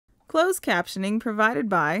Closed captioning provided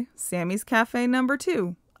by Sammy's Cafe No.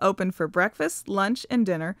 2. Open for breakfast, lunch, and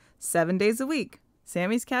dinner 7 days a week.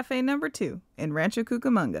 Sammy's Cafe No. 2 in Rancho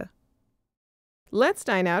Cucamonga. Let's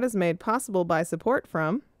Dine Out is made possible by support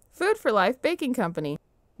from Food for Life Baking Company,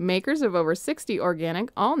 makers of over 60 organic,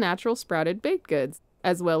 all-natural sprouted baked goods,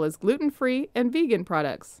 as well as gluten-free and vegan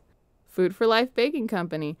products. Food for Life Baking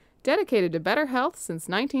Company, dedicated to better health since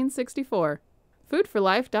 1964.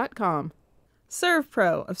 Foodforlife.com.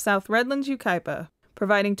 ServPro of South Redlands, Yucaipa,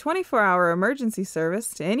 providing 24-hour emergency service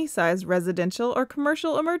to any size residential or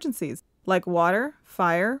commercial emergencies, like water,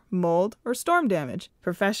 fire, mold, or storm damage.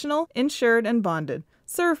 Professional, insured, and bonded.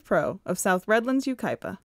 ServPro of South Redlands,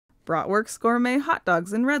 Yucaipa. Bratwurks Gourmet Hot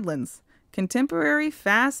Dogs in Redlands. Contemporary,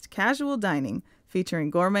 fast, casual dining, featuring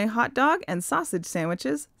gourmet hot dog and sausage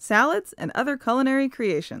sandwiches, salads, and other culinary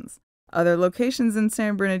creations. Other locations in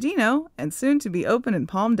San Bernardino, and soon to be open in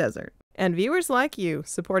Palm Desert. And viewers like you,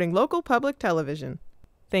 supporting local public television.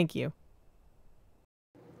 Thank you.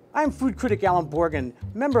 I'm food critic Alan Borgen,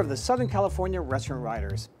 member of the Southern California Restaurant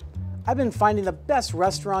Writers. I've been finding the best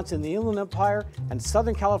restaurants in the Inland Empire and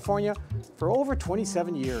Southern California for over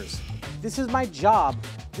 27 years. This is my job.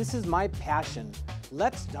 This is my passion.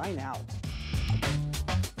 Let's dine out.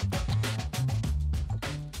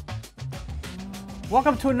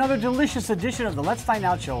 Welcome to another delicious edition of the Let's Dine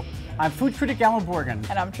Out Show. I'm food critic Alan Borgen.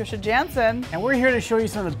 And I'm Trisha Jansen. And we're here to show you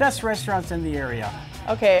some of the best restaurants in the area.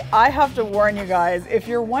 Okay, I have to warn you guys, if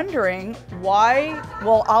you're wondering why,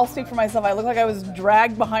 well, I'll speak for myself. I look like I was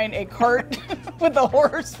dragged behind a cart with a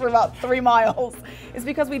horse for about 3 miles. It's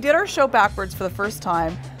because we did our show backwards for the first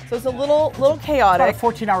time. So it's a little chaotic. It's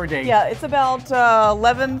about a 14-hour day. Yeah, it's about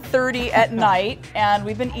 11:30 at night, and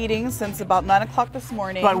we've been eating since about 9 o'clock this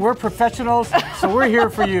morning. But we're professionals, so we're here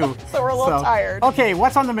for you. So we're a little tired. Okay,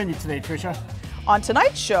 what's on the menu today, Tricia? On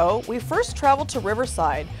tonight's show, we first traveled to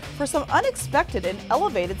Riverside for some unexpected and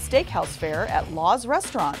elevated steakhouse fare at Law's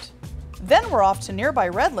Restaurant. Then we're off to nearby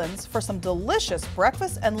Redlands for some delicious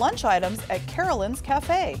breakfast and lunch items at Carolyn's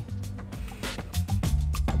Cafe.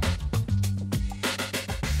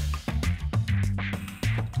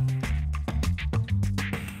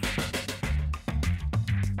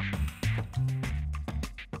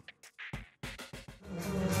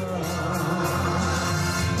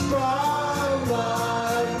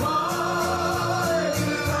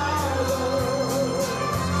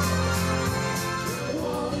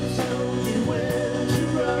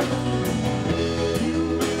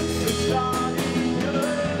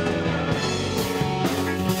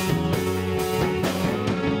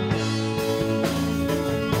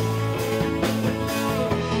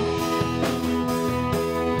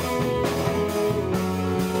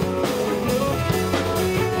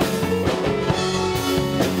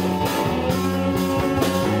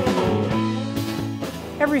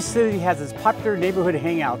 Every city has its popular neighborhood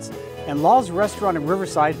hangouts, and Law's Restaurant in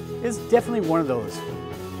Riverside is definitely one of those.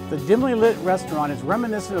 The dimly lit restaurant is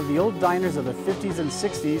reminiscent of the old diners of the 50s and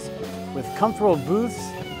 60s, with comfortable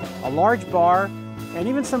booths, a large bar, and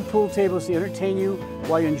even some pool tables to entertain you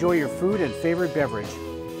while you enjoy your food and favorite beverage.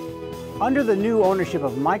 Under the new ownership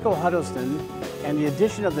of Michael Huddleston and the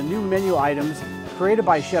addition of the new menu items created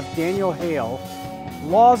by Chef Daniel Hale,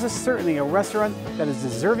 Law's is certainly a restaurant that is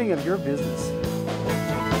deserving of your business.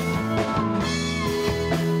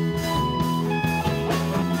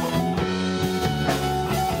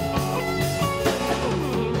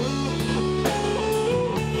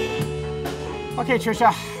 Okay,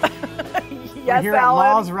 Tricia. Yes, we're here Alan.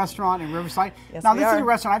 at Law's Restaurant in Riverside. Yes, now, we this is are. a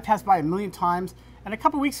restaurant I've passed by a million times, and a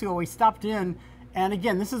couple weeks ago we stopped in, and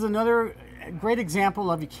again, this is another great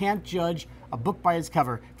example of you can't judge a book by its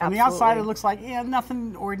cover. From the outside, it looks like, yeah,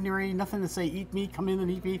 nothing ordinary, nothing to say, eat me, come in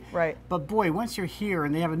and eat me. Right. But boy, once you're here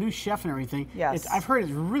and they have a new chef and everything, Yes. I've heard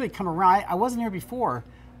it's really come around. I wasn't here before,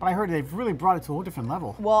 but I heard they've really brought it to a whole different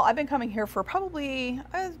level. Well, I've been coming here for probably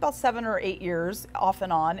about 7 or 8 years, off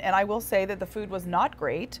and on, and I will say that the food was not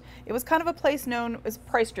great. It was kind of a place known as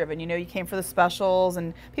price-driven. You know, you came for the specials,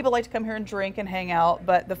 and people like to come here and drink and hang out,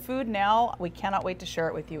 but the food now, we cannot wait to share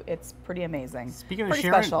it with you. It's pretty amazing. Speaking of pretty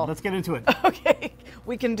sharing, special. let's get into it. Okay,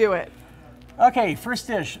 we can do it. Okay, first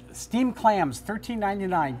dish, steamed clams,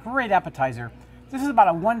 $13.99. Great appetizer. This is about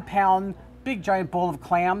a 1 pound, big giant bowl of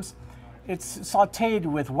clams. It's sauteed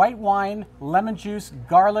with white wine, lemon juice,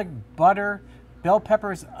 garlic, butter, bell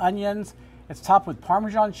peppers, onions. It's topped with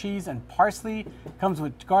Parmesan cheese and parsley. Comes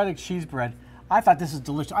with garlic cheese bread. I thought this is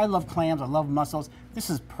delicious. I love clams, I love mussels.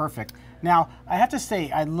 This is perfect. Now, I have to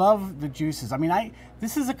say, I love the juices. I mean,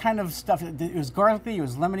 this is the kind of stuff, it was garlicky, it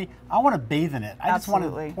was lemony. I want to bathe in it. I just want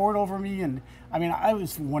Absolutely. to pour it over me, and I mean, it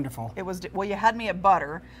was wonderful. It was, well, you had me at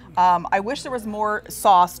butter. I wish there was more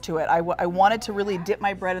sauce to it. I wanted to really dip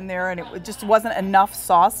my bread in there, and it just wasn't enough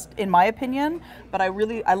sauce, in my opinion. But I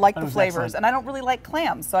like the flavors. Excellent. And I don't really like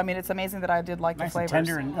clams, so I mean, it's amazing that I did like Nice the and flavors.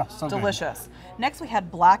 tender and so good. Delicious. Next, we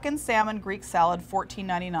had blackened salmon Greek salad,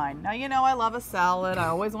 $14.99. Now, you know I love a salad. I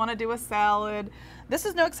always want to do a salad. This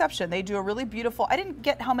is no exception. They do a really beautiful. I didn't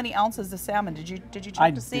get how many ounces the salmon. Did you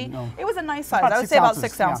check to see? Didn't know. It was a nice size. About I would 6 say about ounces,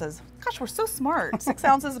 6 yeah. ounces. Gosh, we're so smart. 6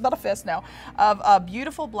 ounces is about a fist now of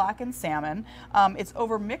beautiful blackened salmon. It's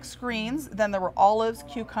over mixed greens. Then there were olives,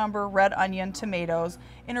 cucumber, red onion, tomatoes,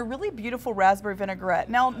 in a really beautiful raspberry vinaigrette.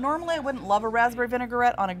 Now, normally I wouldn't love a raspberry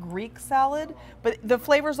vinaigrette on a Greek salad, but the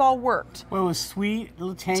flavors all worked. Well, it was sweet, a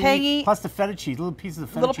little Tangy. plus the feta cheese, little pieces of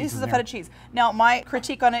feta cheese. Little pieces of feta cheese. Now, my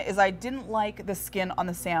critique on it is I didn't like the skin on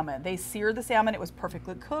the salmon. They seared the salmon. It was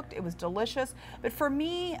perfectly cooked. It was delicious. But for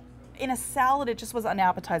me, in a salad, it just was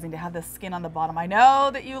unappetizing to have the skin on the bottom. I know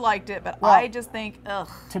that you liked it, but Well, I just think, ugh.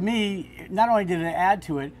 To me, not only did it add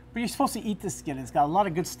to it, but you're supposed to eat the skin. It's got a lot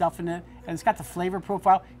of good stuff in it, and it's got the flavor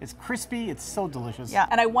profile. It's crispy. It's so delicious. Yeah,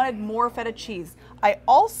 and I wanted more feta cheese. I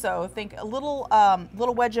also think a little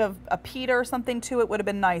wedge of a pita or something to it would have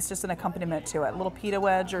been nice, just an accompaniment to it. A little pita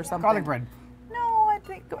wedge or something. Garlic bread. No, I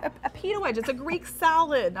think a pita wedge. It's a Greek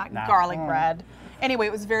salad, not Nah. garlic bread. Anyway,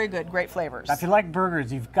 it was very good. Great flavors. Now, if you like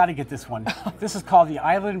burgers, you've got to get this one. This is called the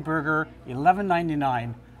Island Burger,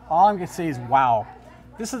 $11.99. All I'm going to say is wow.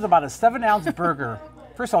 This is about a 7-ounce burger.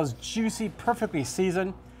 First of all, it's juicy, perfectly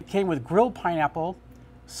seasoned. It came with grilled pineapple.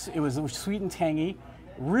 It was sweet and tangy.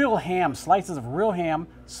 Real ham, slices of real ham,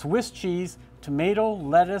 Swiss cheese, tomato,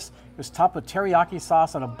 lettuce. It was topped with teriyaki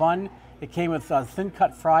sauce on a bun. It came with thin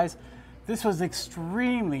cut fries. This was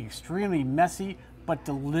extremely, extremely messy, but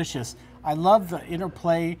delicious. I love the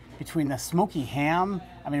interplay between the smoky ham.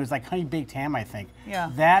 I mean, it was like honey baked ham, I think.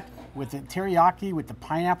 Yeah. That with the teriyaki, with the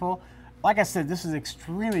pineapple. Like I said, this is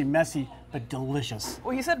extremely messy, but delicious.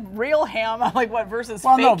 Well, you said real ham. I'm like, what, versus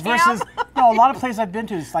Well, fake no, ham? versus, no, a lot of places I've been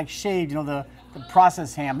to, it's like shaved, you know, the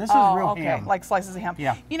processed ham. This is real okay, ham. like slices of ham.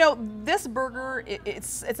 Yeah. You know, this burger,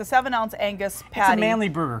 it's a 7-ounce Angus patty. It's a manly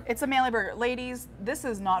burger. It's a manly burger. Ladies, this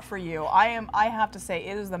is not for you. I have to say,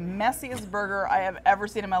 it is the messiest burger I have ever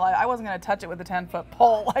seen in my life. I wasn't going to touch it with a 10-foot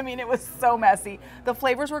pole. I mean, it was so messy. The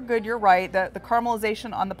flavors were good, you're right. The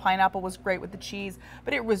caramelization on the pineapple was great with the cheese,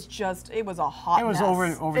 but it was a hot mess. It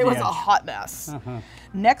was over It the was a edge. hot mess.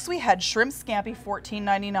 Next, we had shrimp scampi,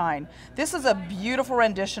 $14.99. This is a beautiful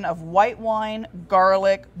rendition of white wine,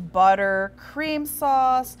 garlic, butter, cream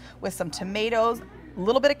sauce with some tomatoes, a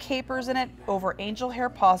little bit of capers in it over angel hair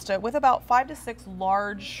pasta with about 5 to 6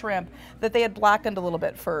 large shrimp that they had blackened a little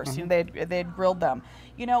bit first. You know, they had grilled them.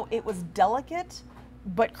 You know, it was delicate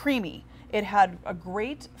but creamy. It had a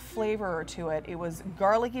great flavor to it. It was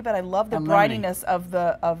garlicky, but I love the And lemony. brininess of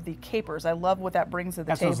the capers. I love what that brings to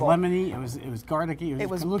the Yes, it table. was lemony, it was garlicky, It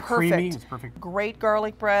was a little perfect. creamy. It was perfect. Great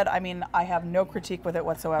garlic bread. I mean, I have no critique with it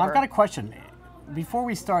whatsoever. I've got a question. Before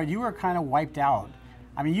we started, you were kind of wiped out.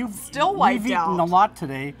 I mean, you've wiped eaten out. a lot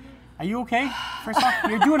today. Are you okay? First off,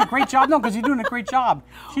 you're doing a great job. No, because you're doing a great job.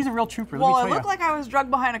 She's a real trooper. Well, let it me tell looked you. like I was drugged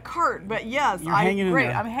behind a cart, but yes, You're hanging in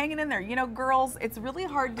there. I'm hanging in there. You know, girls, it's really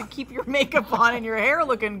hard to keep your makeup on and your hair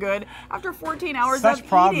looking good after 14 hours Such of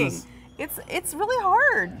problems. eating. It's really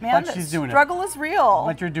hard, man. But she's doing it. Struggle is real.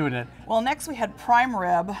 But you're doing it. Well, next we had prime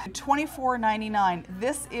rib, $24.99.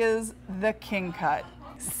 This is the king cut.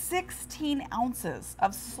 16 ounces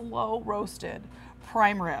of slow roasted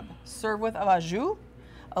prime rib, served with au jus,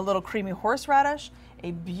 a little creamy horseradish,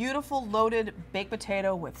 a beautiful loaded baked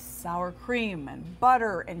potato with sour cream and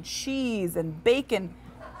butter and cheese and bacon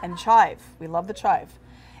and chive. We love the chive.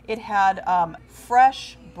 It had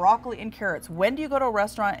fresh broccoli and carrots. When do you go to a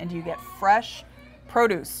restaurant and do you get fresh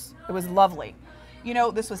produce? It was lovely. You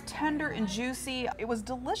know, this was tender and juicy. It was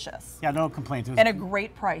delicious. Yeah, no complaints. It was And a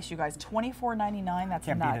great price, you guys. $24.99. That's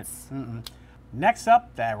Can't beat it. nuts. Next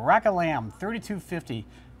up, the rack of lamb, $32.50.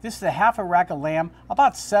 This is a half a rack of lamb,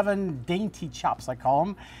 about 7 dainty chops, I call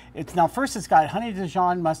them. First it's got honey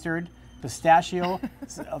Dijon mustard, pistachio,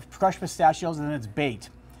 crushed pistachios, and then it's baked.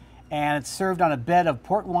 And it's served on a bed of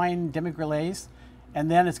port wine demi-glace, and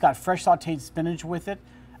then it's got fresh sauteed spinach with it.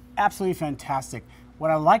 Absolutely fantastic. What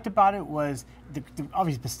I liked about it was the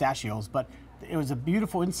obvious pistachios, but it was a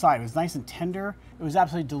beautiful inside. It was nice and tender. It was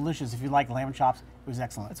absolutely delicious. If you like lamb chops, it was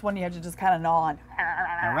excellent. It's one you have to just kind of gnaw on.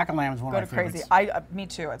 Now, rack of lamb is one Go of to my crazy. favorites. Me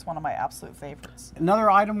too. It's one of my absolute favorites. Another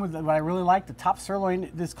item with what I really like, the top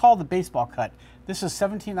sirloin, it's called the baseball cut. This is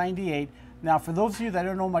 $17.98. Now, for those of you that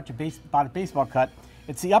don't know much about a baseball cut,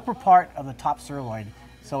 it's the upper part of the top sirloin.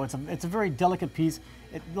 So it's a very delicate piece.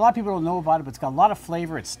 A lot of people don't know about it, but it's got a lot of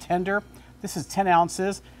flavor. It's tender. This is 10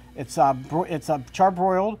 ounces. It's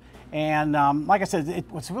charbroiled, and like I said,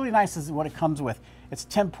 what's really nice is what it comes with. It's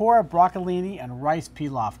tempura, broccolini, and rice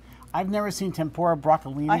pilaf. I've never seen tempura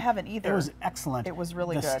broccolini. I haven't either. It was excellent. It was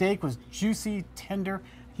really good. The steak was juicy, tender.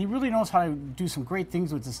 He really knows how to do some great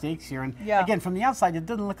things with the steaks here. And yeah. again, from the outside, it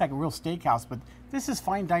doesn't look like a real steakhouse, but this is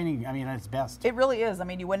fine dining, I mean, at its best. It really is. I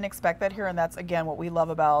mean, you wouldn't expect that here, and that's, again, what we love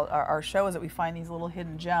about our show is that we find these little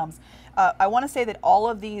hidden gems. I want to say that all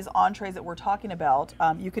of these entrees that we're talking about,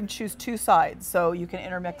 you can choose 2 sides. So you can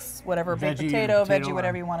intermix whatever, baked potato, veggie,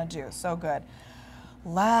 whatever you want to do. So good.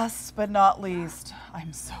 Last but not least,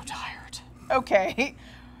 I'm so tired. Okay.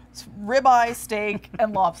 It's ribeye, steak,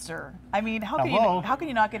 and lobster. I mean, how can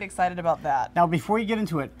you not get excited about that? Now, before you get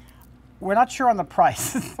into it, we're not sure on the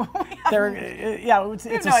price. It's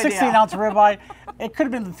a 16-ounce ribeye. It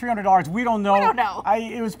could have been $300. We don't know. We don't know.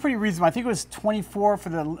 It was pretty reasonable. I think it was $24 for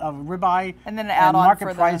the ribeye, and then an add-on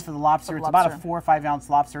market price for the lobster. It's about a 4 or 5 ounce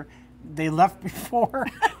lobster. They left before.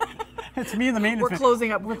 It's me and the maintenance. We're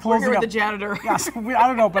closing up. We're here with the janitor. Yes, I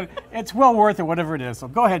don't know, but it's well worth it, whatever it is. So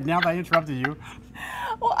go ahead. Now that I interrupted you.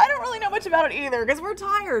 Well, I don't really know much about it either because we're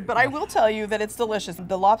tired, but I will tell you that it's delicious.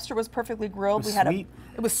 The lobster was perfectly grilled.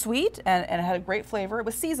 It was sweet and it had a great flavor. It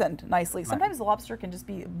was seasoned nicely. Sometimes the lobster can just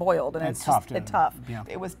be boiled and it's tough. Yeah.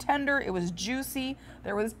 It was tender. It was juicy.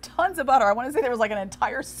 There was tons of butter. I want to say there was like an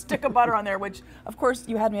entire stick of butter on there, which of course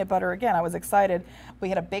you had me at butter again. I was excited. We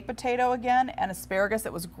had a baked potato again and asparagus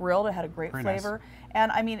that was grilled. It had a great flavor. Nice.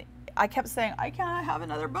 And I mean, I kept saying, I cannot have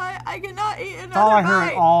another bite. I cannot eat another bite. All I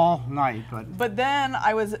heard all night. But then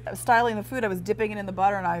I was styling the food. I was dipping it in the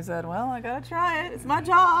butter, and I said, well, I got to try it. It's my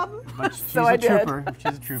job. But she's a trooper.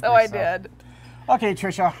 She's a trooper. So I did. Okay,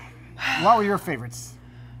 Tricia, what were your favorites?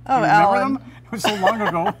 Oh, do you remember Alan. them? It was so long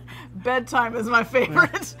ago. Bedtime is my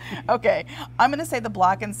favorite. Okay, I'm gonna say the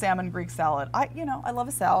blackened salmon Greek salad. I love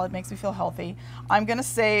a salad. It makes me feel healthy. I'm gonna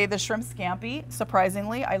say the shrimp scampi.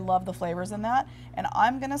 Surprisingly, I love the flavors in that. And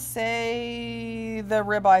I'm gonna say the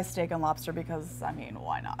ribeye steak and lobster because, I mean,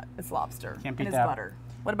 why not? It's lobster. Can't beat and that. It's butter.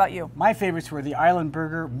 What about you? My favorites were the Island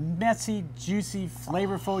Burger, messy, juicy,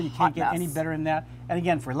 flavorful. You can't get any better than that. And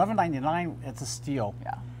again, for $11.99, it's a steal.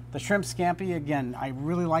 Yeah. The shrimp scampi, again, I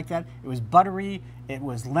really like that. It was buttery, it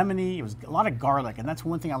was lemony, it was a lot of garlic, and that's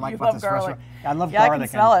one thing I like about this restaurant. I love garlic. I can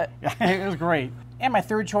smell it. Yeah, it was great. And my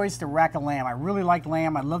third choice, the rack of lamb. I really like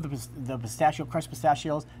lamb. I love the pistachio, crushed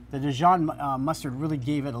pistachios. The Dijon mustard really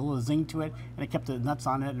gave it a little zing to it, and it kept the nuts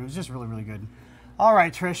on it, and it was just really, really good. All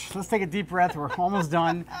right, Trish, let's take a deep breath. We're almost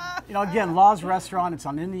done. You know, again, Law's Restaurant. It's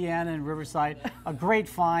on Indiana and Riverside. A great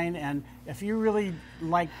find, and if you really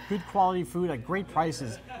like good quality food at great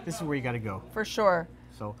prices, this is where you got to go. For sure.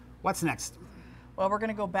 So, what's next? Well, we're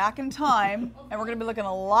going to go back in time, and we're going to be looking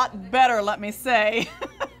a lot better, let me say.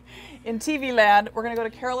 In TV land, we're going to go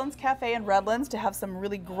to Carolyn's Cafe in Redlands to have some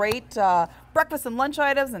really great breakfast and lunch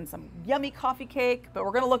items and some yummy coffee cake, but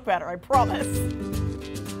we're going to look better, I promise.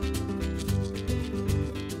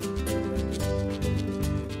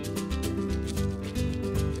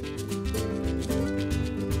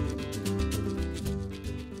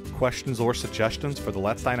 Questions or suggestions for the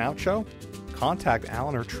Let's Dine Out show? Contact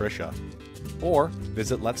Alan or Tricia, or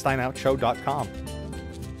visit letsdineoutshow.com.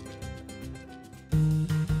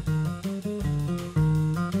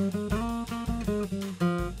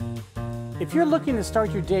 If you're looking to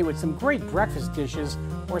start your day with some great breakfast dishes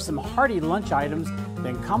or some hearty lunch items,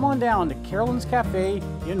 then come on down to Carolyn's Cafe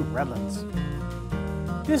in Redlands.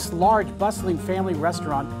 This large, bustling family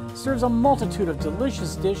restaurant serves a multitude of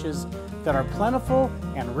delicious dishes that are plentiful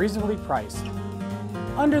and reasonably priced.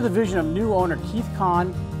 Under the vision of new owner Keith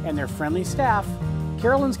Kahn and their friendly staff,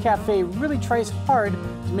 Carolyn's Cafe really tries hard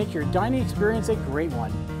to make your dining experience a great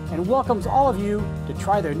one and welcomes all of you to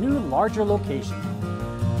try their new, larger location.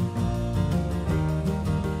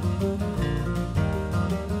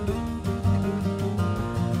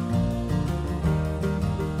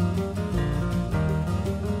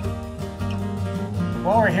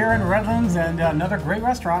 Well, we're here in Redlands and another great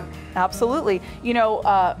restaurant. Absolutely. You know,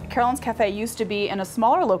 Carolyn's Cafe used to be in a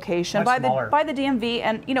smaller location by the DMV,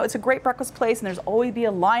 and you know, it's a great breakfast place, and there's always be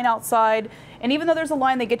a line outside. And even though there's a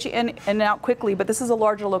line, they get you in and out quickly, but this is a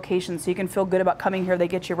larger location, so you can feel good about coming here. They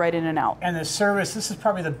get you right in and out. And the service, this is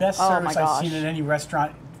probably the best service I've seen in any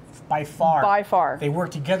restaurant by far. By far. They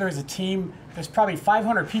work together as a team. There's probably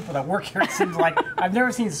 500 people that work here, it seems like. I've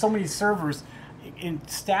never seen so many servers in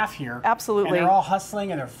staff here. Absolutely. And they're all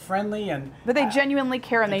hustling and they're friendly but they genuinely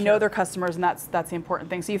care and they know their customers, and that's the important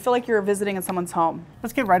thing. So you feel like you're visiting in someone's home.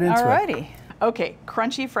 Let's get right into it. Alrighty. Okay,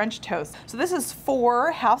 crunchy French toast. So this is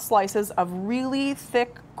 4 half slices of really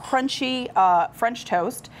thick, crunchy French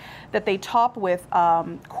toast that they top with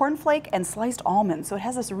cornflake and sliced almonds. So it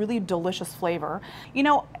has this really delicious flavor. You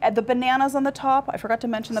know, the bananas on the top, I forgot to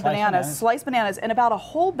mention the bananas. Sliced bananas, and about a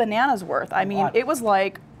whole banana's worth. I mean, it was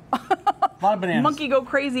like a lot of bananas. Monkey go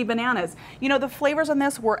crazy bananas. You know, the flavors on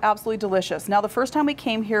this were absolutely delicious. Now, the first time we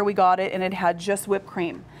came here, we got it, and it had just whipped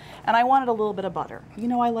cream. And I wanted a little bit of butter. You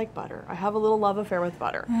know, I like butter. I have a little love affair with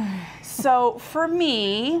butter. So for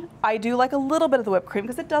me, I do like a little bit of the whipped cream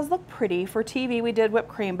because it does look pretty. For TV, we did whipped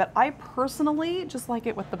cream, but I personally just like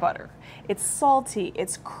it with the butter. It's salty,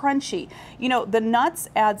 it's crunchy. You know, the nuts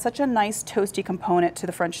add such a nice toasty component to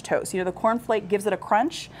the French toast. You know, the cornflake gives it a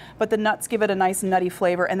crunch, but the nuts give it a nice nutty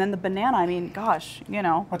flavor. And then the banana, I mean, gosh, you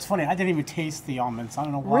know. What's funny, I didn't even taste the almonds. I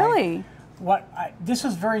don't know why. Really? This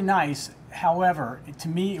was very nice. However, to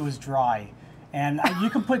me, it was dry, and you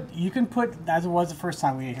can put as it was the first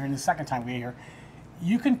time we ate here and the second time we ate here,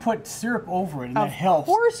 you can put syrup over it, and that helps.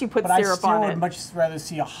 Of course, you put syrup on it. But I still would much rather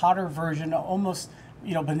see a hotter version, almost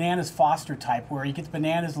bananas Foster type, where you get the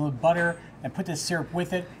bananas, a little butter, and put the syrup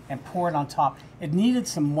with it and pour it on top. It needed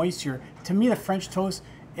some moisture. To me, the French toast,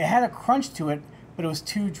 it had a crunch to it, but it was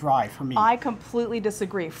too dry for me. I completely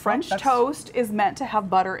disagree. French toast is meant to have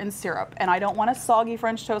butter and syrup, and I don't want a soggy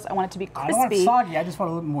French toast. I want it to be crispy. I don't want it soggy. I just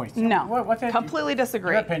want a little moist. No, completely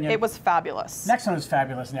disagree. Your opinion. It was fabulous. Next one is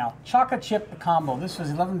fabulous now. Chocolate chip combo. This was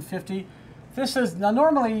 $11.50. This is, now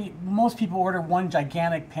normally most people order one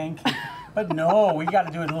gigantic pancake, but no, we got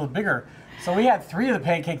to do it a little bigger. So we had 3 of the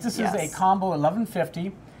pancakes. This is a combo,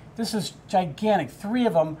 $11.50. This is gigantic, 3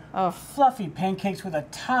 of them, fluffy pancakes with a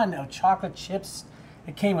ton of chocolate chips.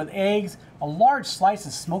 It came with eggs, a large slice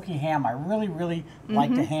of smoky ham. I really, really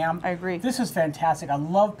like the ham. I agree. This is fantastic. I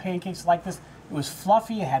love pancakes like this. It was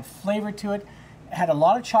fluffy, it had flavor to it, it had a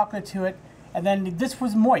lot of chocolate to it, and then this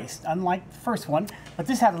was moist, unlike the first one, but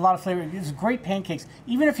this had a lot of flavor. It was great pancakes,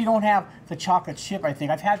 even if you don't have the chocolate chip, I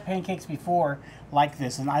think. I've had pancakes before like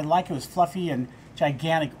this, and I like it was fluffy and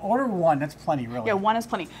gigantic. Order 1, that's plenty, really. Yeah, 1 is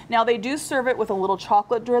plenty. Now, they do serve it with a little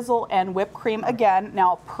chocolate drizzle and whipped cream again.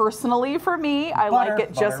 Now, personally for me, I like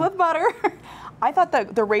it just with butter. I thought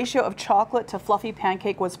that the ratio of chocolate to fluffy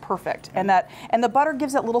pancake was perfect, and the butter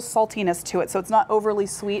gives it little saltiness to it, so it's not overly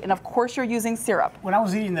sweet. And of course, you're using syrup. When I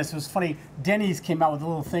was eating this, it was funny. Denny's came out with a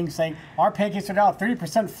little thing saying our pancakes are now 30%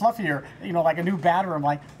 fluffier, like a new batter. I'm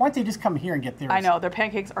like, why don't they just come here and get theirs? I know, their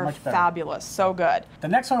pancakes are fabulous, so good. The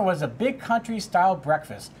next one was a big country style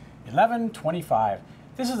breakfast, $11.25.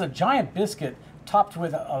 This is a giant biscuit topped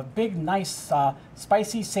with a big, nice,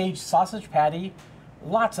 spicy sage sausage patty.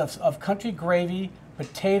 Lots of country gravy,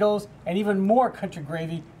 potatoes, and even more country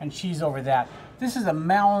gravy and cheese over that. This is a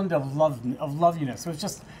mound of loveliness. So it's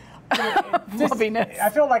just loveliness. I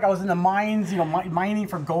feel like I was in the mines, mining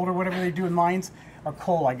for gold or whatever they do in mines, or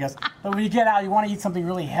coal, I guess. But when you get out, you want to eat something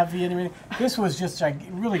really heavy and everything. This was just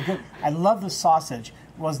really good. I love the sausage.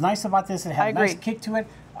 What was nice about this, it had a nice kick to it.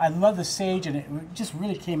 I love the sage, and it just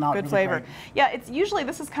really came out good really flavor. Great. Yeah, it's usually,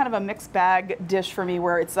 this is kind of a mixed bag dish for me,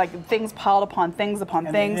 where it's like things piled upon things upon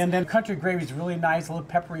things. And then country gravy is really nice, a little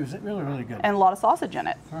peppery. It was really, really good. And a lot of sausage in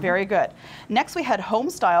it. Very good. Next, we had home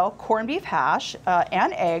style corned beef hash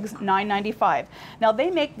and eggs, $9.95. Now, they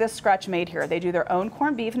make this scratch made here. They do their own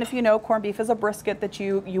corned beef, and if you know, corned beef is a brisket that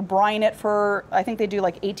you brine it for, I think they do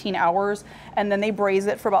like 18 hours, and then they braise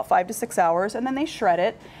it for about 5 to 6 hours, and then they shred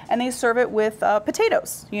it, and they serve it with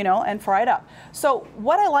potatoes, and fry it up. So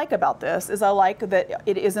what I like about this is I like that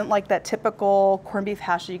it isn't like that typical corned beef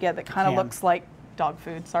hash that you get that kind of looks like dog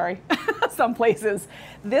food, sorry, some places.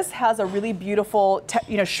 This has a really beautiful,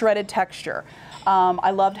 shredded texture.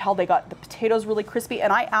 I loved how they got the potatoes really crispy,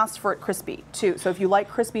 and I asked for it crispy too. So if you like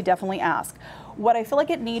crispy, definitely ask. What I feel like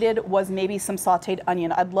it needed was maybe some sauteed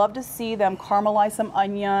onion. I'd love to see them caramelize some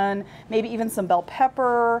onion, maybe even some bell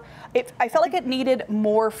pepper. I felt like it needed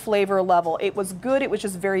more flavor level. It was good, it was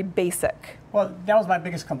just very basic. Well, that was my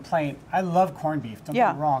biggest complaint. I love corned beef, don't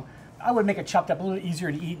get me wrong. I would make it chopped up a little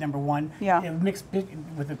easier to eat, number one. Yeah. It mixed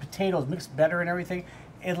with the potatoes, mixed better and everything.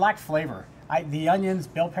 It lacked flavor. The onions,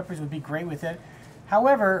 bell peppers would be great with it.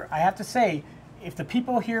 However, I have to say, if the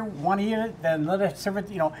people here want to eat it, then let us serve it.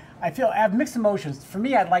 I have mixed emotions. For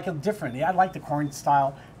me, I'd like it differently. I like the corn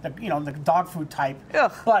style, the dog food type,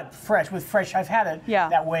 but fresh. With fresh, I've had it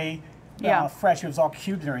that way. Fresh, it was all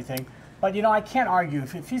cubed and everything. But I can't argue.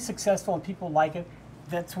 If he's successful and people like it,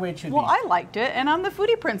 that's the way it should Well, be. I liked it, and I'm the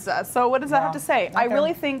foodie princess. So what does that have to say? Okay. I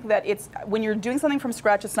really think that it's when you're doing something from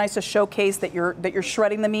scratch, it's nice to showcase that you're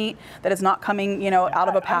shredding the meat, that it's not coming, out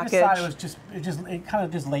of a package. I just thought it kind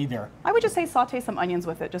of just laid there. I would just say saute some onions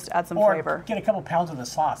with it, just to add some Or flavor. get a couple pounds of the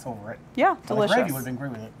sauce over it. Yeah, The delicious. gravy would have been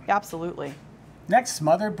great with it. Absolutely. Next,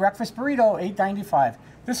 smothered breakfast burrito, $8.95.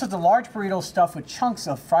 This is the large burrito stuffed with chunks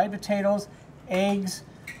of fried potatoes, eggs,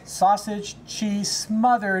 sausage, cheese,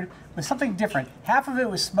 smothered with something different. Half of it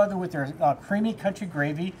was smothered with their creamy country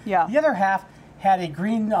gravy. Yeah. The other half had a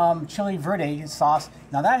green chili verde sauce.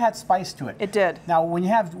 Now that had spice to it. It did. Now when you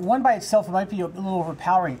have one by itself, it might be a little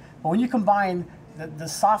overpowering, but when you combine the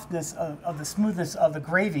softness of the smoothness of the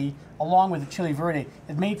gravy along with the chili verde,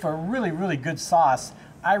 it made for a really, really good sauce.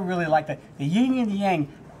 I really like that. The yin and the yang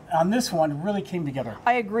on this one really came together.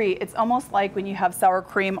 I agree. It's almost like when you have sour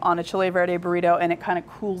cream on a chili verde burrito and it kind of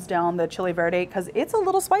cools down the chili verde because it's a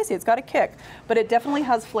little spicy. It's got a kick, but it definitely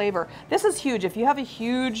has flavor. This is huge. If you have a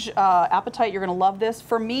huge appetite, you're going to love this.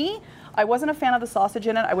 For me, I wasn't a fan of the sausage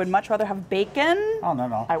in it. I would much rather have bacon. Oh,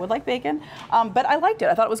 no. I would like bacon, but I liked it.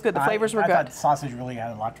 I thought it was good. The flavors were I good. thought the sausage really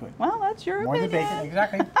added a lot to it. Well, that's your More opinion. than bacon,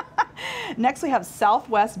 exactly. Next, we have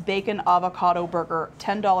Southwest Bacon Avocado Burger,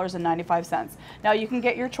 $10.95. Now, you can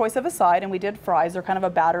get your choice of a side, and we did fries. They're kind of a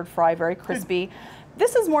battered fry, very crispy.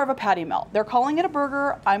 This is more of a patty melt. They're calling it a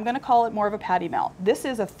burger. I'm going to call it more of a patty melt. This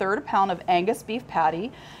is a 1/3 pound of Angus beef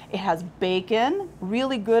patty. It has bacon,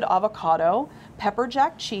 really good avocado, pepper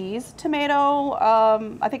jack cheese, tomato,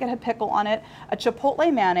 I think it had pickle on it, a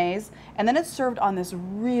chipotle mayonnaise, and then it's served on this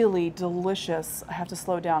really delicious, I have to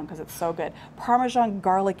slow down because it's so good, Parmesan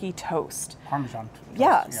garlicky toast. Parmesan.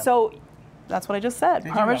 Yeah, Yep. so that's what I just said, Did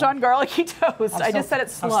you Parmesan garlicky toast. I just said it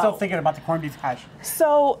slow. I'm still thinking about the corned beef hash.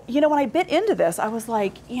 So, when I bit into this, I was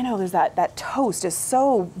like, there's that toast is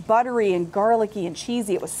so buttery and garlicky and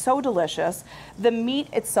cheesy. It was so delicious. The meat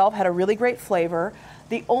itself had a really great flavor.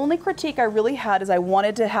 The only critique I really had is I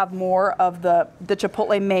wanted to have more of the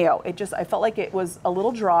chipotle mayo. I felt like it was a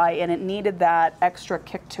little dry and it needed that extra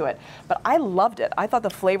kick to it. But I loved it. I thought the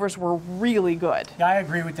flavors were really good. Yeah, I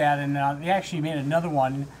agree with that. And they actually made another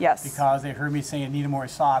one. Yes. Because they heard me say it needed more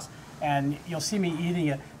sauce. And you'll see me eating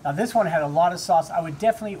it. Now this one had a lot of sauce. I would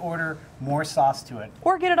definitely order more sauce to it.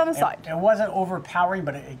 Or get it on the side. It wasn't overpowering,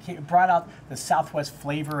 but it brought out the Southwest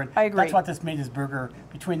flavor. And I agree. That's what this made this burger.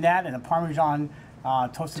 Between that and the Parmesan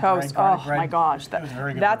toasted Toast, bread, garlic bread. my gosh. It was a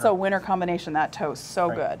very good That's burger. a winner combination, that toast. So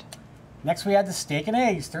Right. good. Next we had the steak and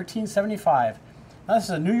eggs, $13.75. Now this is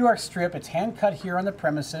a New York strip. It's hand cut here on the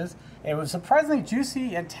premises. It was surprisingly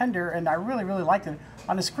juicy and tender, and I really, really liked it.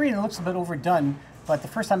 On the screen, it looks a bit overdone, but the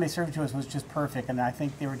first time they served it to us was just perfect, and I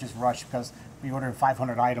think they were just rushed because we ordered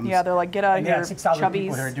 500 items. Yeah, they're like, get out of and here, yeah, 6,000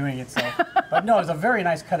 people chubbies. here doing it. So, but no, it was a very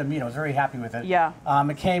nice cut of meat. I was very happy with it. Yeah.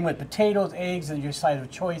 It came with potatoes, eggs, and your side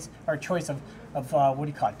of choice, or choice of what do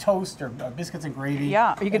you call it, toast or biscuits and gravy.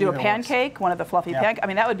 Yeah, you could do a Anything works. pancake, one of the fluffy Yeah. pancakes. I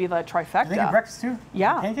mean, that would be the trifecta. They get breakfast too?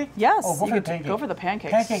 Yeah. Pancake? Yes. Oh, go You for the could pancake. go for the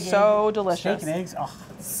pancakes. Pancake, So egg, delicious. Steak and eggs. Oh,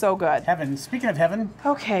 So good. heaven. Speaking of heaven,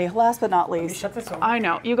 Okay, last but not least. shut this over. I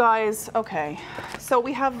know, you guys. Okay, so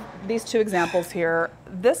we have these two examples here.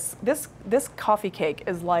 This coffee cake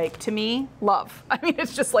is like, to me, love. I mean,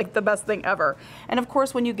 it's just like the best thing ever. And of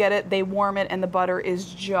course, when you get it, they warm it, and the butter is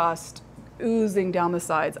just oozing down the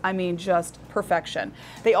sides. I mean, just perfection.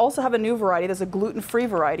 They also have a new variety. There's a gluten-free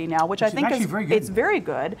variety now, which I is think actually very good. it's very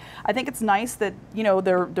good. I think it's nice that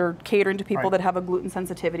they're catering to people Right. that have a gluten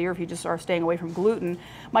sensitivity, or if you just are staying away from gluten.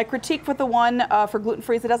 My critique with the one for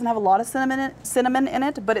gluten-free is it doesn't have a lot of cinnamon in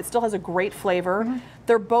it, but it still has a great flavor. Mm-hmm.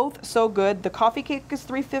 They're both so good. The coffee cake is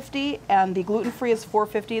 $3.50 and the gluten-free is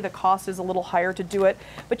 $4.50. The cost is a little higher to do it,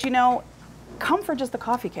 but come for just the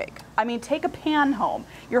coffee cake. I mean, take a pan home.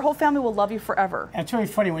 Your whole family will love you forever. And it's really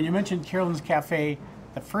funny, when you mentioned Carolyn's Cafe,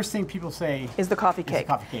 the first thing people say Is the coffee is cake.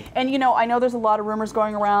 the coffee cake. And I know there's a lot of rumors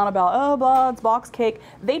going around about, oh, blah, it's box cake.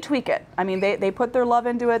 They tweak it. I mean, they put their love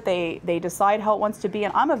into it. They decide how it wants to be.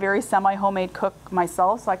 And I'm a very semi-homemade cook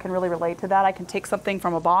myself, so I can really relate to that. I can take something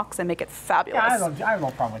from a box and make it fabulous. Yeah, I have no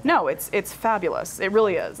problem with that. No, it's fabulous. It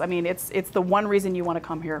really is. I mean, it's the one reason you want to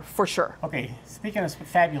come here, for sure. Okay, speaking of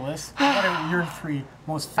fabulous, what are your three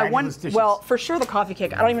most fabulous dishes? Well, for sure the coffee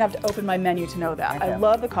cake. I don't even have to open my menu to know that. Okay. I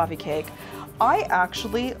love the coffee cake. I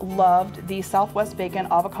actually loved the Southwest Bacon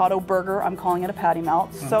Avocado Burger. I'm calling it a patty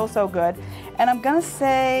melt. So good. And I'm gonna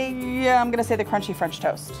say the crunchy French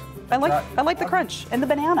toast. I like the crunch and the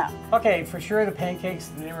banana. Okay, for sure the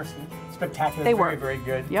pancakes, they were spectacular. They very, were. very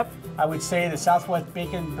good. Yep. I would say the Southwest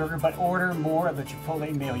Bacon Burger, but order more of the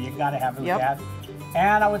Chipotle mayo. You gotta have it with Yep. that.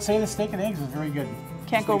 And I would say the steak and eggs was very good.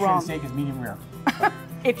 Can't Just go make sure wrong. The steak is medium rare.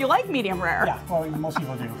 If you like medium rare. Yeah, well, most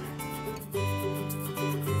people do.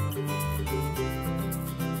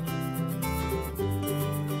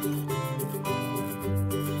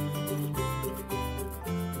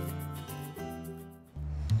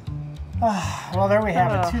 Well, there we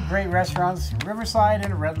have it. Two great restaurants, Riverside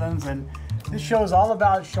and Redlands. And this show is all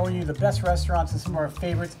about showing you the best restaurants and some of our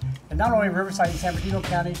favorites. And not only Riverside and San Bernardino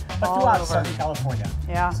County, but All throughout over. Southern California.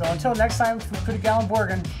 Yeah. So until next time, for Gallon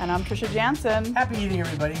Borgen, And I'm Trisha Jansen. happy eating,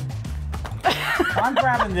 everybody. I'm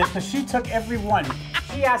grabbing this because she took every one.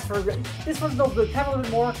 She asked for, this one's no good, have a little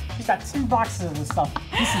bit more. She's got 2 boxes of this stuff.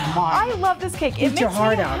 This is mine. I love this cake. Eat It your makes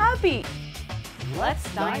heart me out. happy.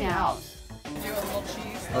 Let's dine out. Do a little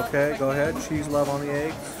cheese. Okay, go ahead. Cheese love on the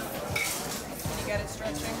eggs. You get it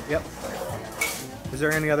stretching? Yep. Is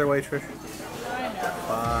there any other way, Trish? I know.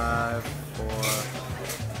 5,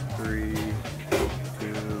 4, 3,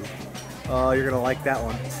 2. Oh, you're gonna like that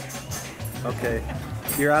one. Okay,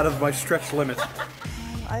 you're out of my stretch limit.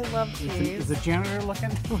 I love cheese. Is the janitor looking? I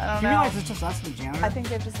don't Do you know. realize it's just us and the janitor? I think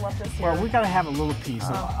they've just left us here. Well, we gotta have a little piece.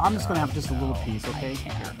 So I'm just gonna have just a little piece, okay?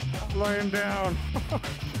 Lying down.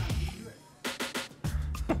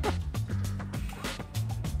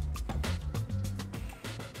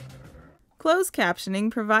 Closed captioning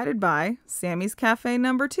provided by Sammy's Cafe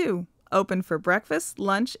No. 2. Open for breakfast,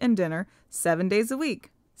 lunch, and dinner 7 days a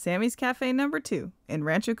week. Sammy's Cafe No. 2 in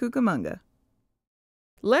Rancho Cucamonga.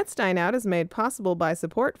 Let's Dine Out is made possible by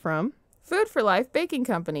support from Food for Life Baking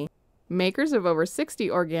Company, makers of over 60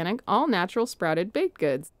 organic, all-natural sprouted baked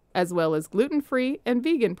goods, as well as gluten-free and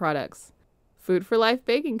vegan products. Food for Life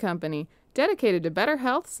Baking Company, dedicated to better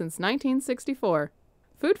health since 1964.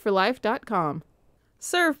 Foodforlife.com.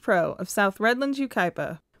 Serve Pro of South Redlands,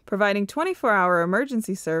 Yucaipa, providing 24-hour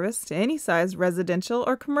emergency service to any size residential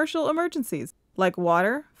or commercial emergencies like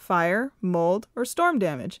water, fire, mold, or storm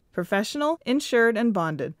damage. Professional, insured, and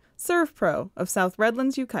bonded. Serve Pro of South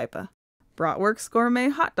Redlands, Yucaipa. Bratwurst Gourmet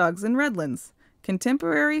Hot Dogs in Redlands.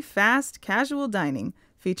 Contemporary, fast, casual dining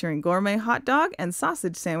featuring gourmet hot dog and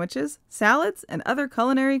sausage sandwiches, salads, and other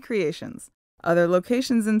culinary creations. Other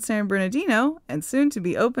locations in San Bernardino and soon to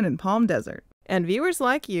be open in Palm Desert. And viewers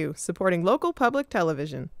like you, supporting local public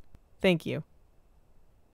television. Thank you.